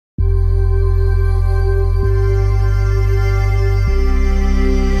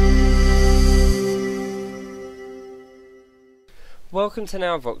Welcome to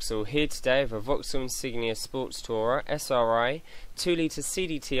Now Vauxhall, here today with a Vauxhall Insignia Sports Tourer SRI 2-litre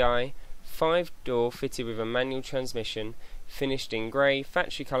CDTI 5-door fitted with a manual transmission, finished in grey,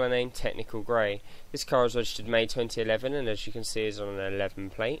 factory colour name Technical Grey. This car was registered May 2011 and as you can see is on an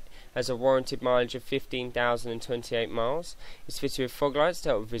 11 plate. Has a warranted mileage of 15,028 miles. It's fitted with fog lights to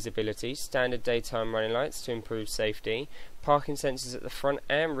help with visibility, standard daytime running lights to improve safety, parking sensors at the front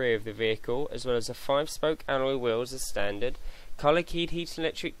and rear of the vehicle, as well as a 5-spoke alloy wheels as standard, colour keyed heated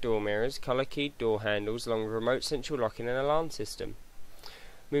electric door mirrors, colour keyed door handles along with remote central locking and alarm system.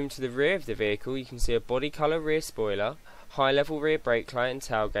 Moving to the rear of the vehicle, you can see a body colour rear spoiler, high level rear brake light and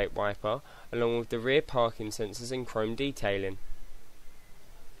tailgate wiper, along with the rear parking sensors and chrome detailing.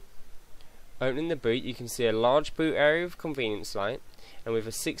 Opening the boot, you can see a large boot area with convenience light, and with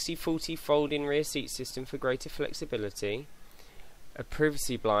a 60/40 fold-in rear seat system for greater flexibility, a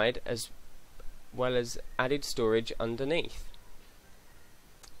privacy blind as well as added storage underneath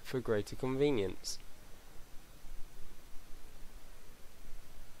for greater convenience.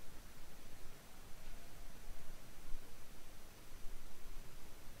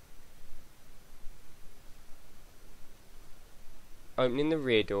 Opening the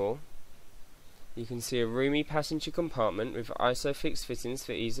rear door, you can see a roomy passenger compartment with ISOFIX fittings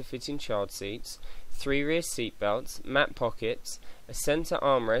for ease of fitting child seats, 3 rear seat belts, mat pockets, a centre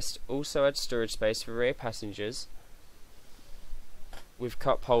armrest also adds storage space for rear passengers with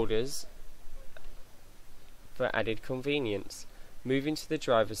cup holders for added convenience. Moving to the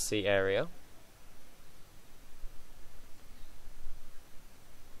driver's seat area,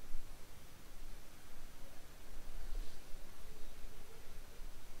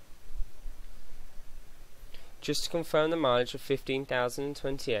 just to confirm the mileage of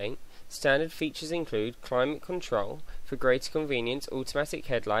 15,028, standard features include climate control. For greater convenience, automatic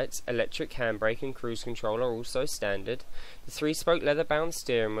headlights, electric handbrake and cruise control are also standard. The 3-spoke leather-bound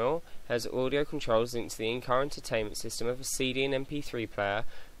steering wheel has audio controls linked to the in-car entertainment system of a CD and MP3 player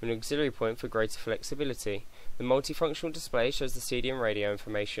with an auxiliary point for greater flexibility. The multifunctional display shows the CD and radio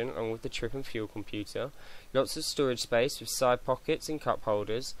information along with the trip and fuel computer. Lots of storage space with side pockets and cup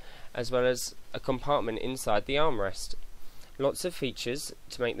holders, as well as a compartment inside the armrest. Lots of features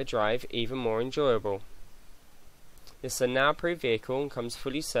to make the drive even more enjoyable. This is a now approved vehicle and comes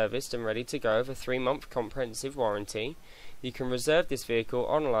fully serviced and ready to go with a 3-month comprehensive warranty. You can reserve this vehicle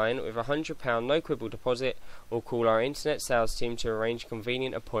online with a £100 no quibble deposit or call our internet sales team to arrange a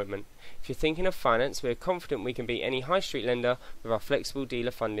convenient appointment. If you're thinking of finance, we are confident we can beat any high street lender with our flexible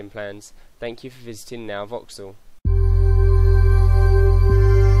dealer funding plans. Thank you for visiting Now Vauxhall.